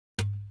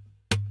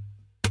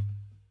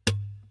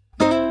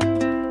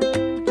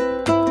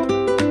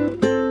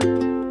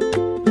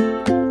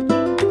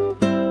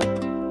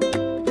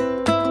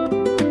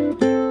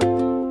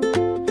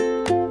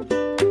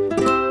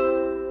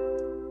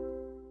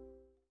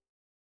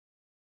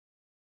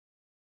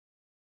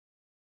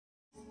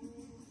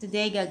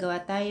Today,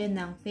 gagawa tayo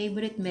ng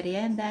favorite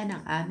merienda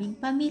ng aming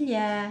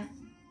pamilya.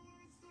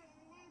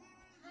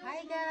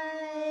 Hi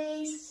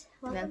guys!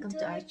 Welcome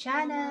to our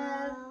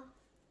channel.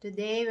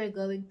 Today, we're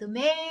going to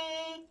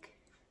make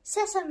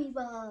sesame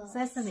balls.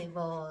 Sesame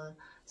ball.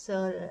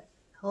 So,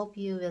 hope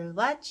you will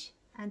watch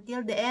until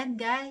the end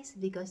guys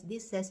because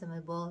this sesame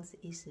balls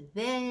is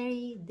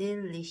very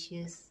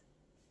delicious.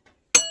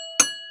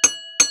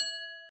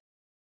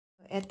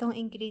 Etong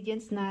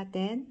ingredients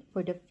natin, for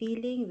the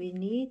filling, we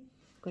need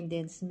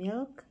condensed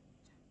milk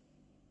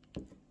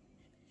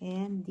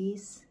and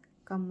this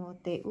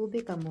kamote, ube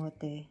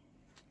kamote.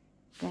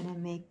 Gonna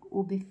make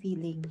ube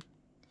filling.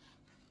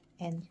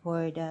 And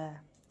for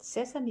the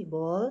sesame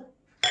ball,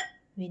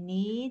 we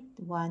need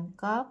 1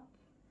 cup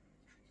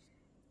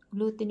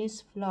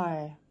glutinous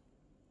flour,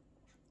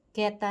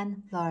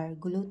 ketan flour,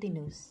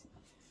 glutinous.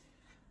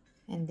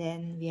 And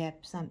then we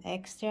have some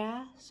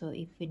extra, so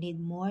if we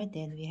need more,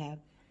 then we have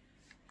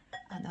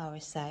on our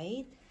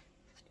side.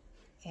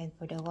 And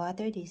for the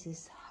water, this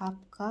is 1/2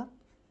 cup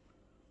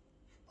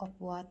of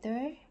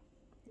water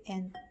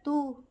and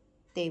 2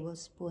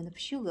 tablespoons of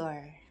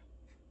sugar.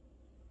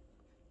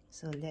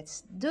 So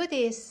let's do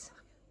this.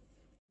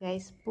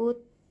 Guys,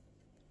 put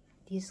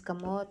this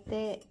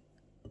kamote.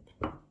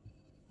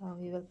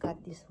 We will cut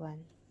this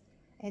one.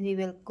 And we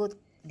will cook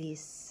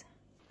this.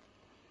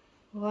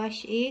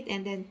 Wash it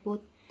and then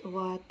put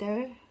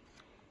water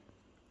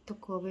to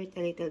cover it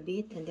a little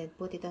bit and then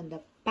put it on the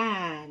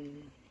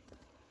pan.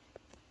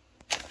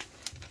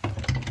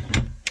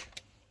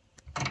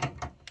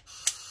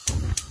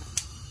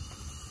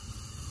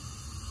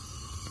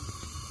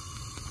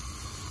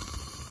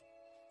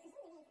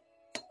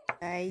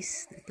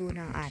 Guys, ito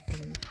na ang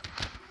ating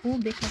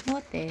ube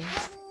kamote.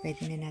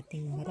 Pwede na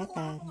nating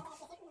balatan.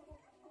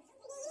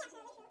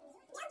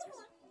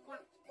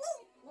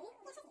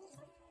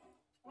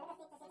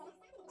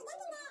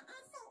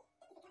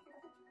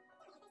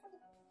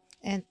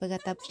 And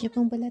pagkatapos nyo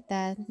pong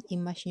balatan,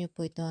 i-mash nyo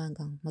po ito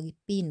hanggang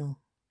magpino.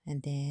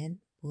 And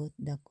then, put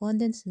the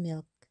condensed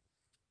milk.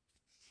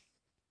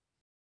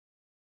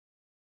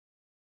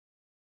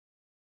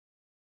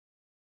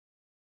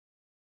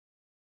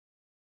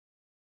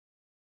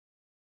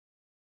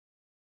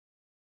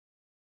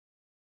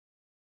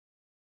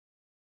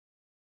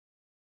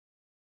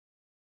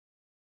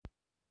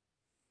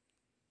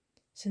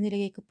 So,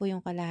 nilagay ko po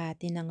yung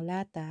kalahati ng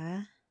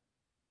lata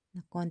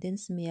na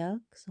condensed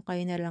milk. So,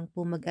 kayo na lang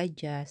po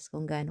mag-adjust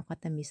kung gaano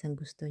katamis ang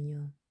gusto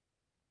nyo.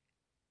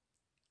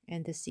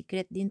 And the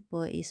secret din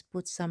po is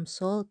put some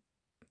salt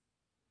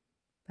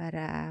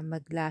para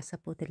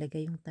maglasa po talaga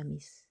yung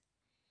tamis.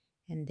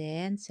 And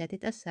then, set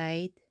it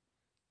aside.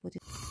 Put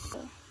it.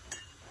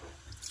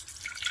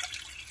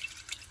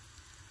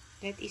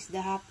 That is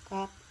the 1/2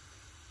 cup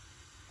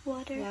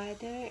water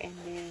and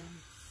then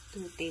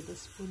 2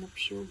 tablespoons of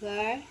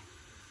sugar.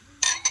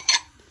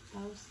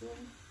 And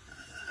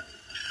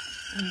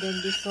then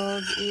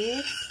dissolve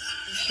it.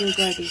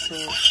 Sugar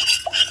dissolve.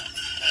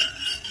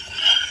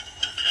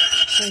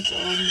 So it's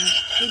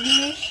almost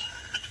finished.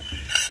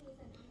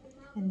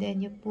 And then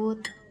you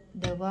put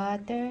the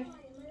water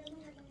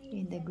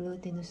in the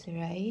glutinous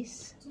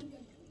rice.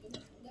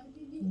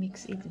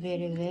 Mix it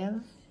very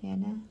well.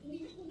 Yan na.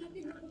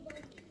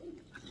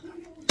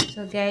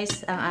 So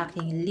guys, ang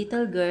aking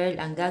little girl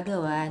ang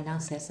gagawa ng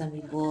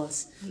sesame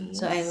balls. Yes.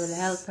 So I will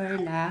help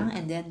her lang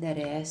and then the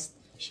rest,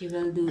 she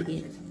will do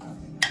it.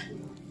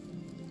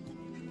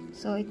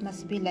 So it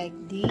must be like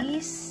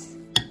this.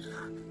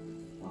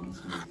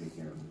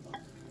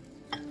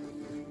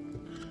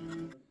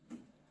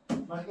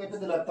 Makikita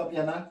sa laptop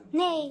yan ha?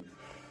 Nay!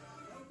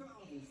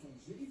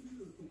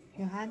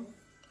 Johan?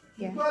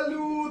 Yeah.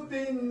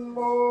 Balutin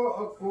mo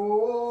ako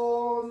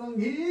nang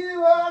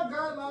hiwa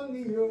ka ng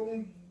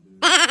iyong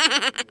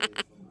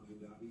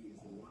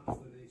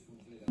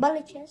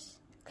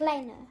Balliches.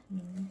 Kleiner.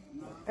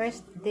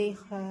 First, yeah.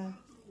 So.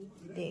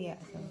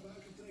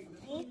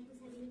 Okay.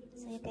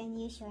 So you can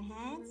use your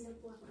hands.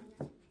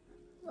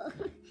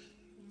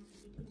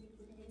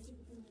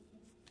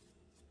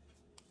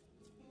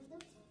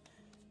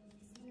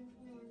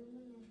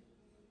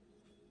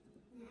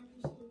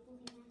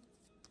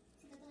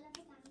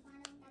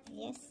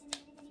 Yes.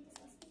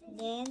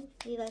 Then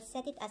we will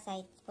set it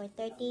aside for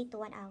 30 to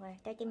 1 hour.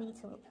 30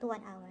 minutes to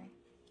 1 hour.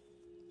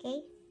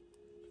 Okay?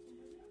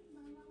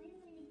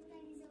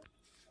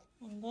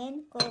 And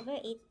then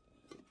cover it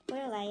for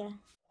a while.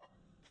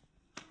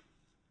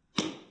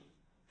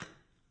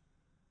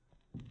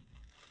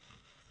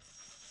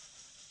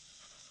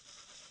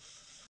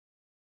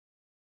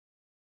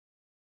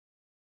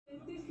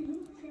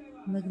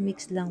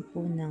 Mag-mix lang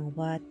po ng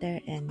water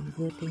and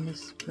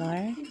glutinous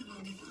flour.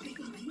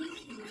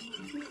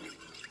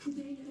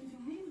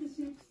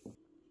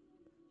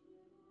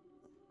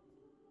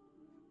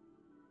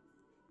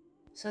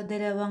 So,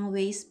 dalawang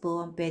ways po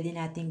ang pwede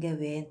natin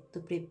gawin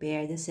to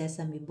prepare the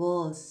sesame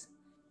balls.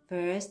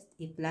 First,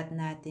 i-flat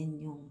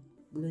natin yung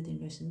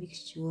glutinous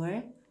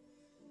mixture.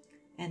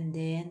 And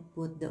then,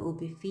 put the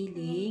ube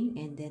filling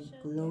and then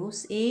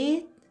close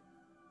it.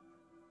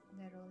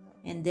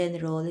 And then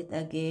roll it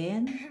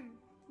again.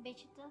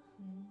 Vegetal.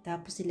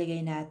 Tapos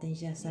ilagay natin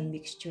siya sa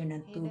mixture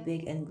ng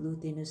tubig and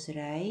glutinous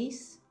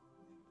rice.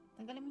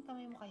 Tanggalin mo yung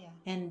kamay mo kaya.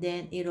 And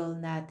then i-roll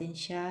natin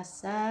siya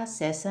sa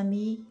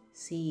sesame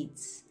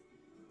seeds.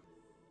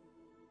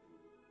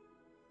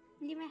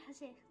 Hindi may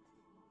kasi.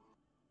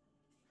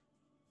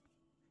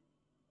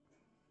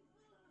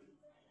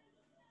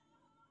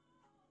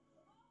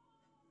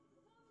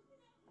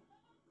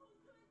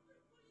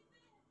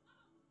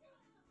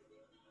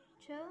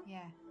 Zo?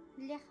 Yeah.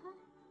 Leggen?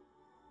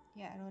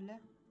 Yeah,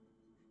 rollen.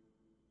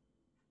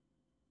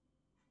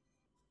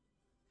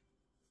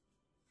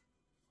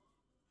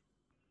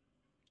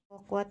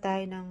 Kukuha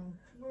tayo ng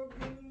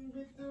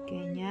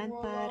ganyan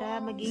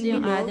para maging So,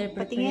 yung other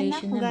patingin na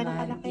preparation kung gaano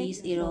naman kalaki.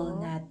 is i-roll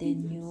natin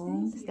yung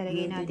Tapos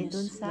talagay natin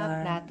dun glutinous sa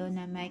flour plato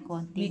na may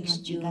konting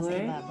mantika sa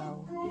mixture. ibabaw.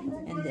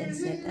 And then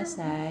set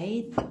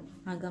aside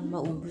hanggang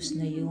maubos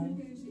na yung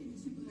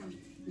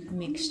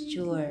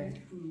mixture.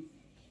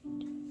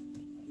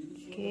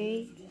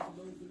 Okay.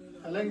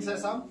 Aling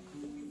sesam?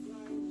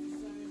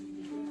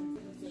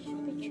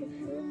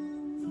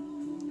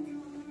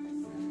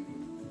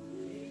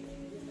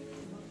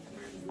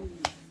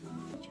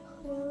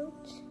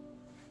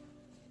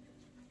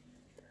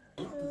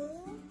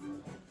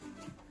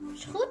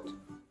 Is goed?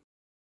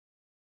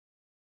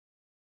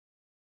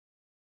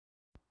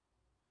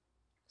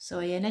 So,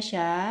 ayan na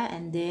siya.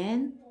 And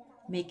then,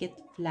 make it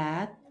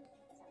flat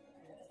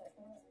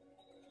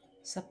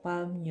sa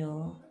palm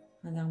nyo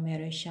hanggang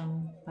meron siyang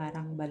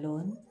parang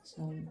balon.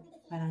 So,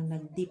 parang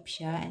nag-dip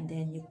siya. And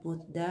then, you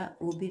put the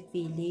ube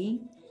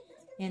filling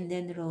and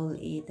then roll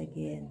it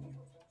again.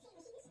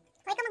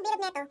 Kaya ka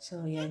magbirog neto. So,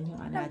 yan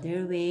yung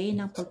another way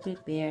ng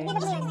pag-prepare ng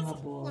mga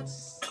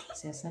balls.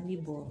 Sesame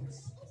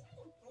balls.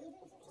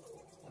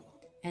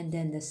 And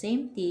then, the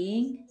same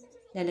thing,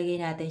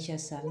 lalagay natin siya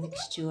sa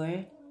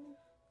mixture,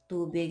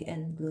 tubig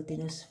and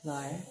glutinous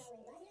flour,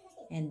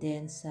 and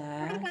then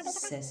sa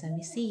sesame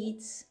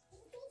seeds.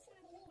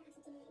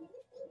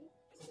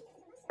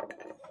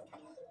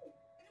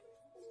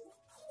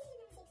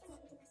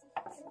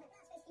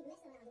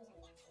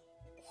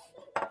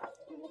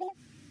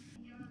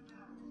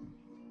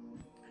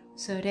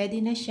 So, ready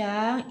na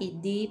siyang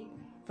i-deep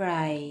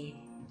fry.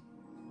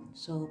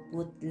 So,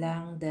 put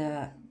lang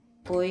the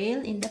oil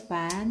in the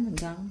pan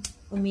hanggang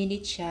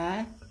uminit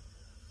siya.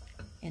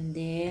 And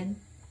then,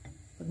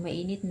 pag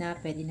mainit na,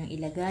 pwede nang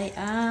ilagay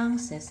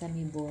ang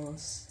sesame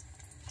balls.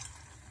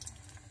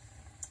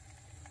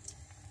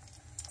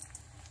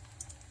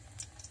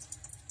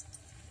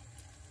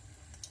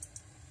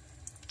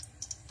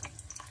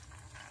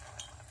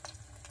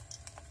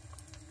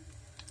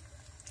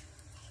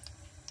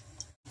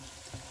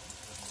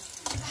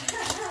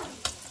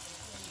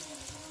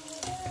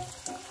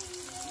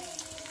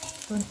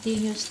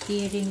 Continuous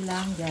stirring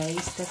lang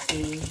guys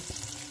kasi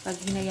pag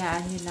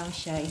hinayaan nyo lang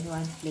siya in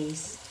one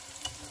place,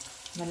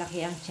 malaki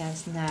ang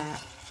chance na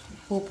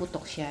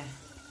puputok siya.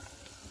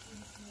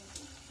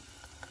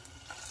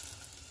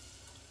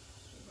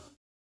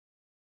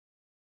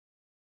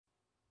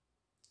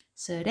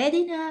 So,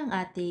 ready na ang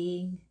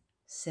ating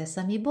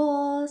sesame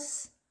balls.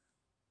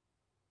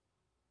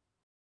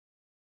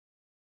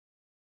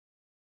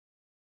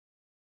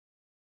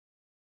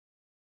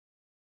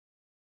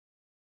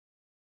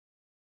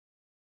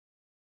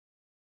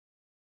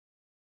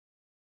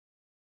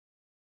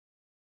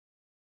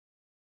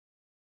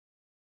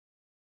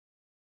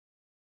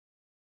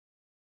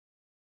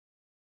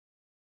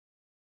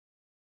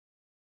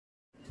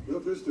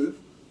 Wat is dit?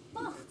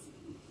 Wacht.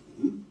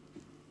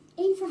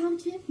 Eén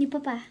verhaaltje. Je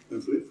papa.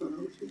 Een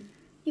flipverhaaltje?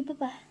 Je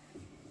papa.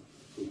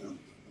 Goed dan.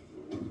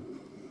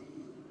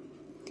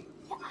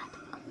 Je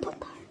ademt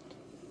kapot hard.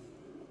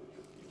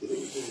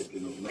 Deze heb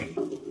je nog nooit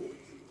gehoord.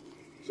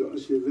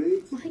 Zoals je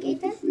weet, Mag ik heeft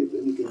die eten? Flip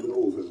en ik in de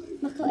overleven.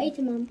 Mag ik al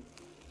eten, mam?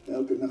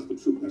 Elke nacht op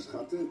zoek naar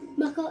schatten.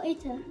 Mag ik al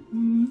eten?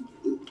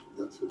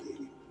 Dat soort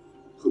dingen.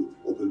 Goed,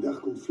 op een dag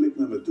komt Flip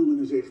naar me toe en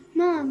hij zegt...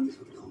 Mam. Dat is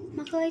wat ik gehoord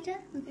Mag heb. ik al eten?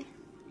 Oké.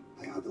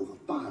 Hij had over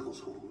parels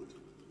gehoord.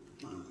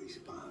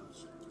 Magische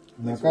parels.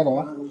 Nou, Met kan zo'n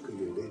hoor. parel kun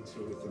je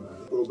wensen wat je maar.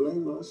 Het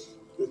probleem was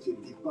dat je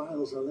die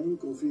parels alleen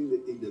kon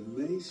vinden in de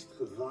meest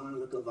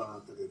gevaarlijke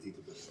wateren die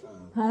er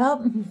bestaan.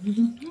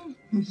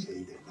 De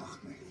zee der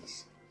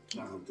nachtmerries.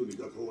 Nou, toen ik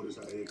dat hoorde,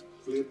 zei ik,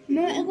 Flip,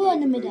 Maar weet ik hoorde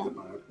niet me beter dat.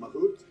 Maar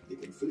goed, je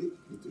kent Flip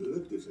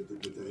natuurlijk, dus het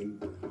doet meteen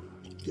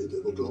de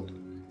dubbelklop.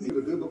 Nee,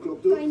 de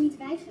dubbelklop doet. Kan je niet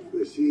weigeren?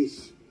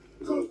 Precies.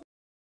 Zo.